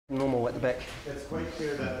Normal at the back. It's quite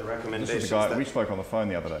clear that the recommendations... This is the guy we spoke on the phone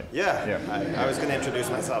the other day. Yeah. I was going to introduce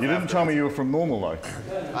myself. You didn't tell me you were from Normal, though.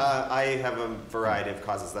 I have a variety of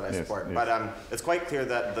causes that I support. Yes. But it's quite clear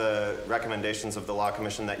that the recommendations of the Law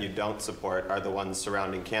Commission that you don't support are the ones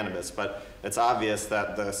surrounding cannabis. But it's obvious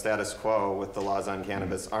that the status quo with the laws on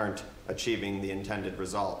cannabis aren't achieving the intended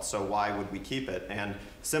result. So why would we keep it? And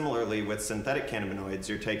similarly with synthetic cannabinoids,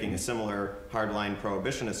 you're taking a similar hardline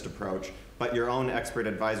prohibitionist approach, but your own expert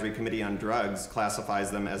advisory committee on drugs classifies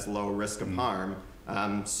them as low risk of harm.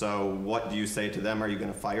 So what do you say to them? Are you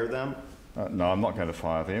going to fire them? No, I'm not going to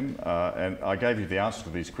fire them. And I gave you the answer to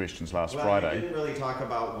these questions last Friday. You didn't really talk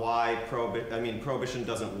about why prohibition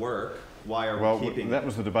doesn't work. Why are we keeping that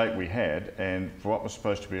was the debate we had, and for what was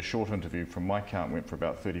supposed to be a short interview, from my count, went for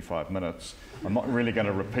about 35 minutes. I'm not really going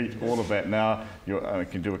to repeat all of that now. You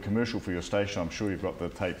can do a commercial for your station. I'm sure you've got the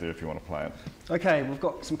tape there if you want to play it. Okay, we've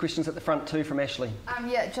got some questions at the front too from Ashley.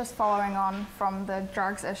 Yeah, just following on from the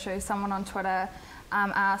drugs issue, someone on Twitter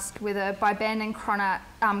asked whether by banning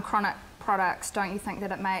chronic products, don't you think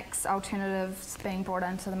that it makes alternatives being brought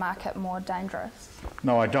into the market more dangerous?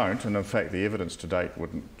 No, I don't, and in fact the evidence to date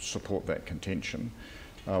wouldn't support that contention.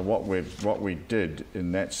 What we did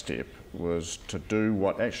in that step was to do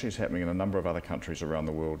what actually is happening in a number of other countries around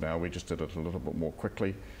the world now. We just did it a little bit more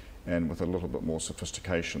quickly and with a little bit more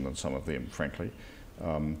sophistication than some of them, frankly.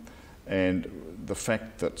 And the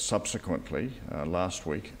fact that subsequently, last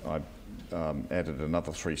week, I added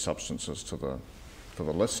another 3 substances to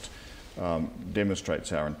the list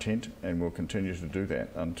demonstrates our intent, and we'll continue to do that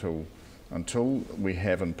until we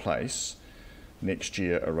have in place next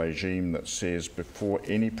year a regime that says before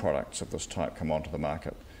any products of this type come onto the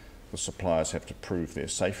market, the suppliers have to prove their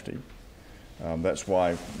safety. That's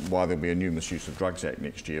why there'll be a new Misuse of Drugs Act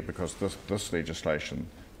next year, because this legislation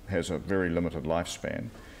has a very limited lifespan,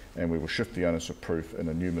 and we will shift the onus of proof in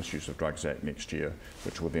a new Misuse of Drugs Act next year,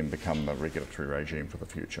 which will then become the regulatory regime for the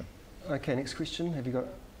future. Okay, next question. Have you got...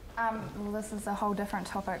 well, this is a whole different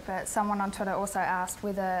topic, but someone on Twitter also asked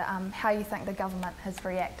whether how you think the government has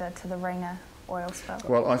reacted to the Rena oil spill.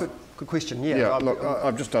 Well, good question. Yeah. Yeah. Look,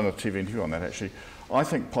 I've just done a TV interview on that actually. I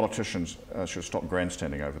think politicians should stop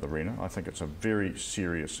grandstanding over the Rena. I think it's a very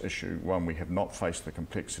serious issue, one we have not faced the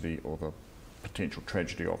complexity or the potential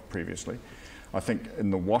tragedy of previously. I think in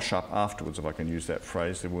the wash-up afterwards, if I can use that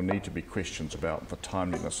phrase, there will need to be questions about the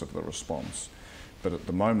timeliness of the response. But at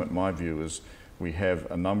the moment, my view is we have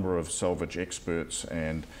a number of salvage experts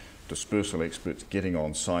and dispersal experts getting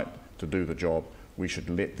on site to do the job. We should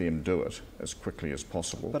let them do it as quickly as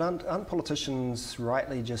possible. But aren't politicians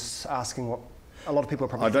rightly just asking what a lot of people are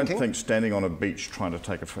probably thinking? I don't think standing on a beach trying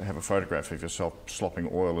to have a photograph of yourself slopping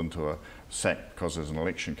oil into a sack because there's an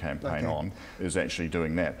election campaign on is actually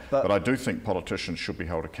doing that. But I do think politicians should be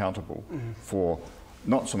held accountable for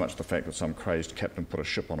not so much the fact that some crazed captain put a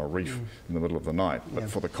ship on a reef in the middle of the night, but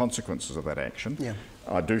for the consequences of that action.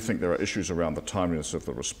 I do think there are issues around the timeliness of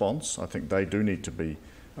the response. I think they do need to be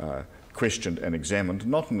questioned and examined,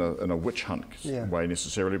 not in a witch hunt way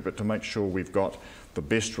necessarily, but to make sure we've got the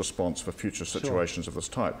best response for future situations of this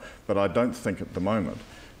type. But I don't think at the moment,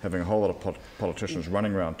 having a whole lot of politicians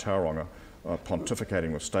running around Tauranga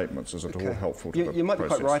pontificating with statements is at all helpful to the process. You might be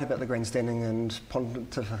quite right about the grandstanding and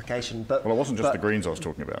pontification, but... Well, it wasn't just the Greens I was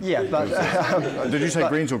talking about. Yeah, but... did you say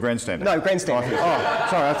Greens or grandstanding? No, grandstanding. Oh,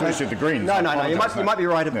 sorry, I thought you said the Greens. No, you might be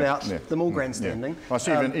right about them all grandstanding. I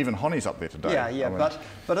see even Honey's up there today.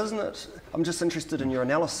 But isn't it... I'm just interested in your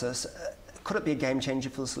analysis. Could it be a game changer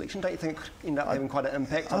for the selection? Don't you think it could end up having quite an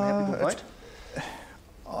impact on how people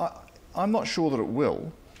vote? I'm not sure that it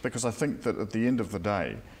will, because I think that at the end of the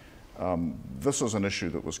day, this is an issue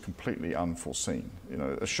that was completely unforeseen,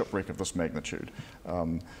 a shipwreck of this magnitude.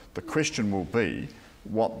 The question will be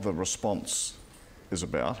what the response is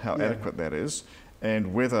about, how adequate that is,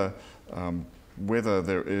 and whether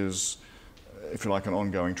there is, if you like, an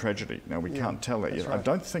ongoing tragedy. Now, we can't tell that yet. Right. I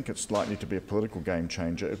don't think it's likely to be a political game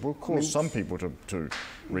changer. It will cause some people to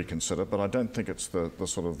reconsider, but I don't think it's the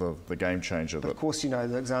game changer. But of course,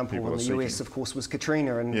 the example in the US, of course, was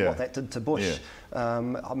Katrina and what that did to Bush. I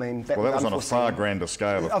mean, that was on a far grander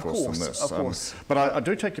scale, of course, than this. Of course. But I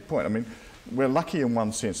do take your point. I mean, we're lucky in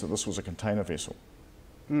one sense that this was a container vessel.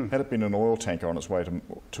 Had it been an oil tanker on its way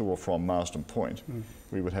to or from Marsden Point,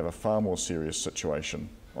 we would have a far more serious situation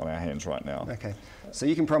on our hands right now. Okay, so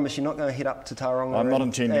you can promise you're not going to head up to Tauranga? I'm not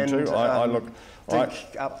intending to. No, I'm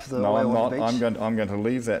not. I'm going to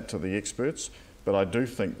leave that to the experts. But I do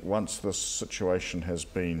think once this situation has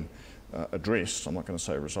been addressed, I'm not going to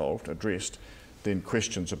say resolved, addressed, then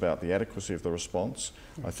questions about the adequacy of the response.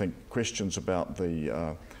 I think questions about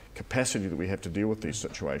the capacity that we have to deal with these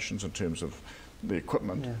situations in terms of the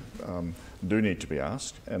equipment do need to be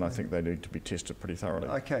asked, and I think they need to be tested pretty thoroughly.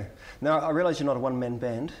 Okay. Now, I realise you're not a one-man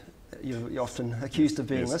band. You're often accused of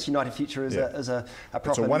being this. United Future is a proper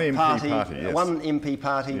it's a one MP party, yes. One MP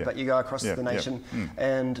party, but you go across the nation.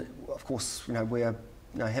 And of course, we're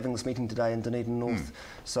having this meeting today in Dunedin North,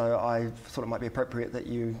 so I thought it might be appropriate that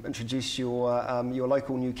you introduce your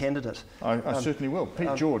local new candidate. I certainly will.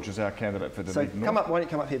 Pete George is our candidate for Dunedin North. Why don't you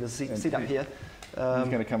come up here? There's a seat up here. He's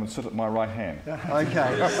going to come and sit at my right hand.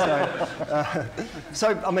 Okay,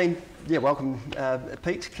 so I mean, welcome,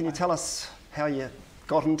 Pete. Can you tell us how you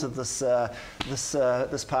got into this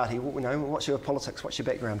party? What's your politics? What's your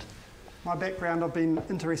background? My background, I've been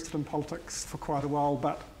interested in politics for quite a while,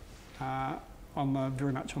 but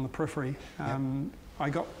very much on the periphery. I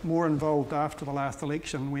got more involved after the last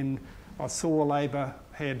election when I saw Labor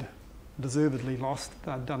had deservedly lost.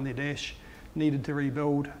 They'd done their dash, needed to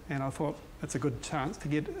rebuild, and I thought it's a good chance to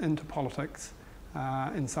get into politics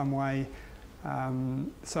in some way.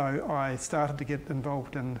 So I started to get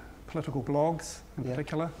involved in political blogs in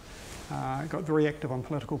particular. Got very active on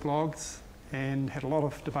political blogs and had a lot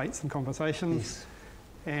of debates and conversations.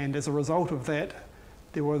 And as a result of that,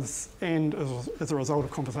 as a result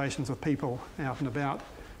of conversations with people out and about,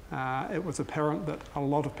 it was apparent that a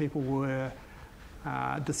lot of people were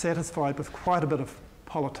dissatisfied with quite a bit of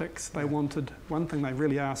politics. They wanted, one thing they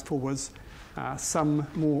really asked for was some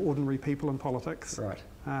more ordinary people in politics,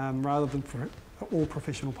 rather than all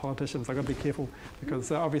professional politicians. I've got to be careful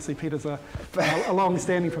because obviously Peter's a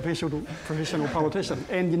long-standing professional politician,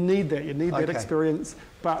 and you need that. You need that experience,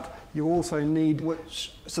 but you also need.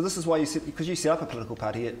 So this is why because you set up a political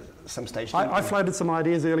party at some stage. I floated some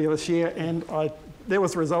ideas earlier this year, and that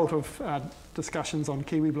was a result of discussions on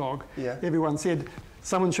Kiwi Blog. Everyone said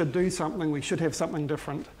someone should do something. We should have something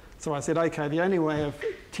different. So I said, okay, the only way of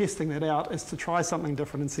testing that out is to try something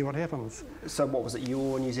different and see what happens. So what was it,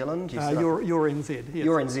 Your New Zealand? Your NZ. Yes.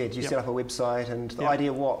 Your NZ, you set up a website, and the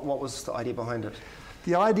idea, what was the idea behind it?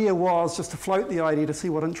 The idea was just to float the idea to see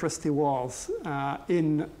what interest there was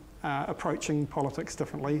in approaching politics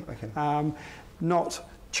differently. Not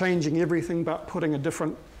changing everything, but putting a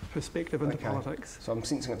different perspective into politics. So I'm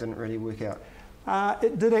sensing it didn't really work out.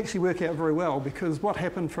 It did actually work out very well, because what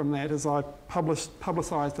happened from that is I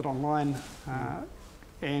publicised it online,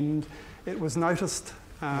 and it was noticed.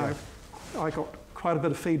 I got quite a bit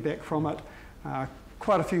of feedback from it.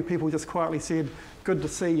 Quite a few people just quietly said, good to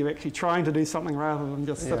see you actually trying to do something rather than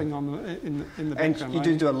just sitting on in the background. And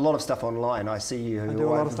you do a lot of stuff online. I see you. I do a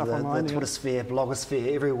lot of stuff online. The Twitter sphere, blogger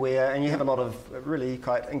sphere, everywhere, and you have a lot of really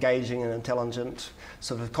quite engaging and intelligent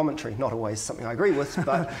sort of commentary. Not always something I agree with,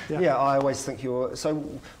 but I always think you're. So,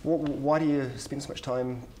 why do you spend so much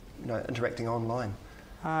time, interacting online?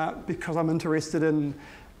 Because I'm interested in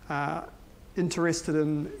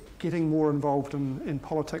getting more involved in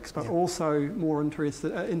politics, but also more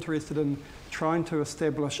interested in trying to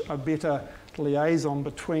establish a better liaison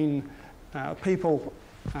between people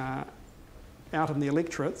out in the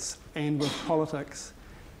electorates and with politics.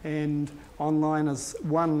 And online is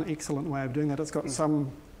one excellent way of doing that. It's got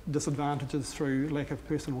some disadvantages through lack of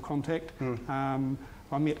personal contact.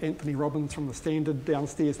 I met Anthony Robbins from the Standard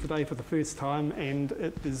downstairs today for the first time, and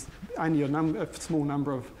there's only a small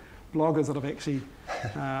number of bloggers that I've actually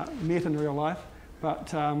met in real life,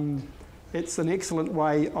 but it's an excellent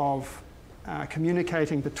way of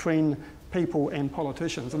communicating between people and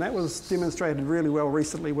politicians, and that was demonstrated really well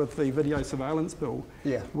recently with the video surveillance bill,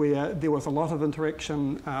 where there was a lot of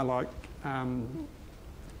interaction, like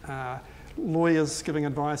lawyers giving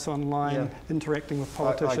advice online, interacting with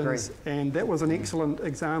politicians, and that was an excellent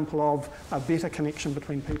example of a better connection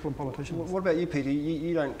between people and politicians. What about you, Peter?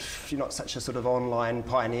 You're not such a sort of online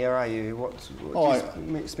pioneer, are you? Do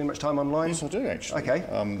you spend much time online? Yes, I do actually.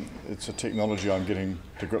 Okay. It's a technology I'm getting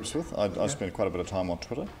to grips with. I spend quite a bit of time on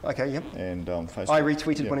Twitter. Okay, yep. And Facebook. I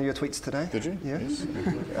retweeted one of your tweets today. Did you? Yeah. Yes.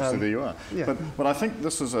 So there you are. Yeah. But I think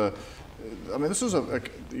this is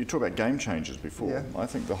you talk about game changers before. Yeah. I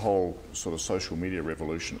think the whole sort of social media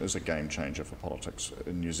revolution is a game changer for politics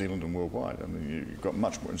in New Zealand and worldwide. I mean, you've got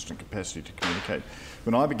much more instant capacity to communicate.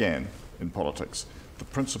 When I began in politics, the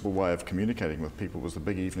principal way of communicating with people was the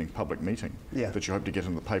big evening public meeting that you hope to get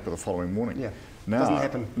in the paper the following morning. Yeah. Doesn't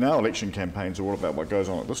happen. Now election campaigns are all about what goes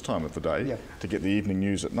on at this time of the day to get the evening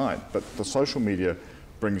news at night. But the social media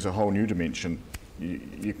brings a whole new dimension.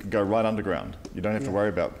 You can go right underground. You don't have to worry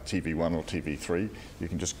about TV1 or TV3. You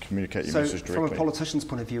can just communicate your message directly. From a politician's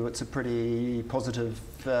point of view, it's a pretty positive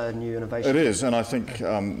new innovation. It is, and I think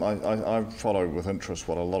I follow with interest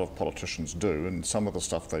what a lot of politicians do, and some of the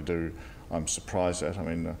stuff they do I'm surprised at. I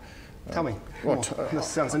mean, Tell me. This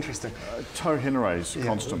sounds interesting. Tau Henare's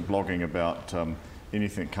constant blogging about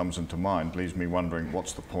anything that comes into mind leaves me wondering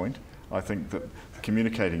what's the point. I think that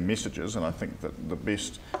communicating messages, and I think that the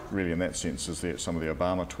best really in that sense is some of the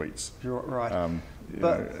Obama tweets. You're right.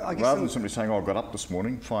 But I guess rather than simply saying, oh, I got up this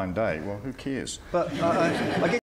morning, fine day, well, who cares? But I guess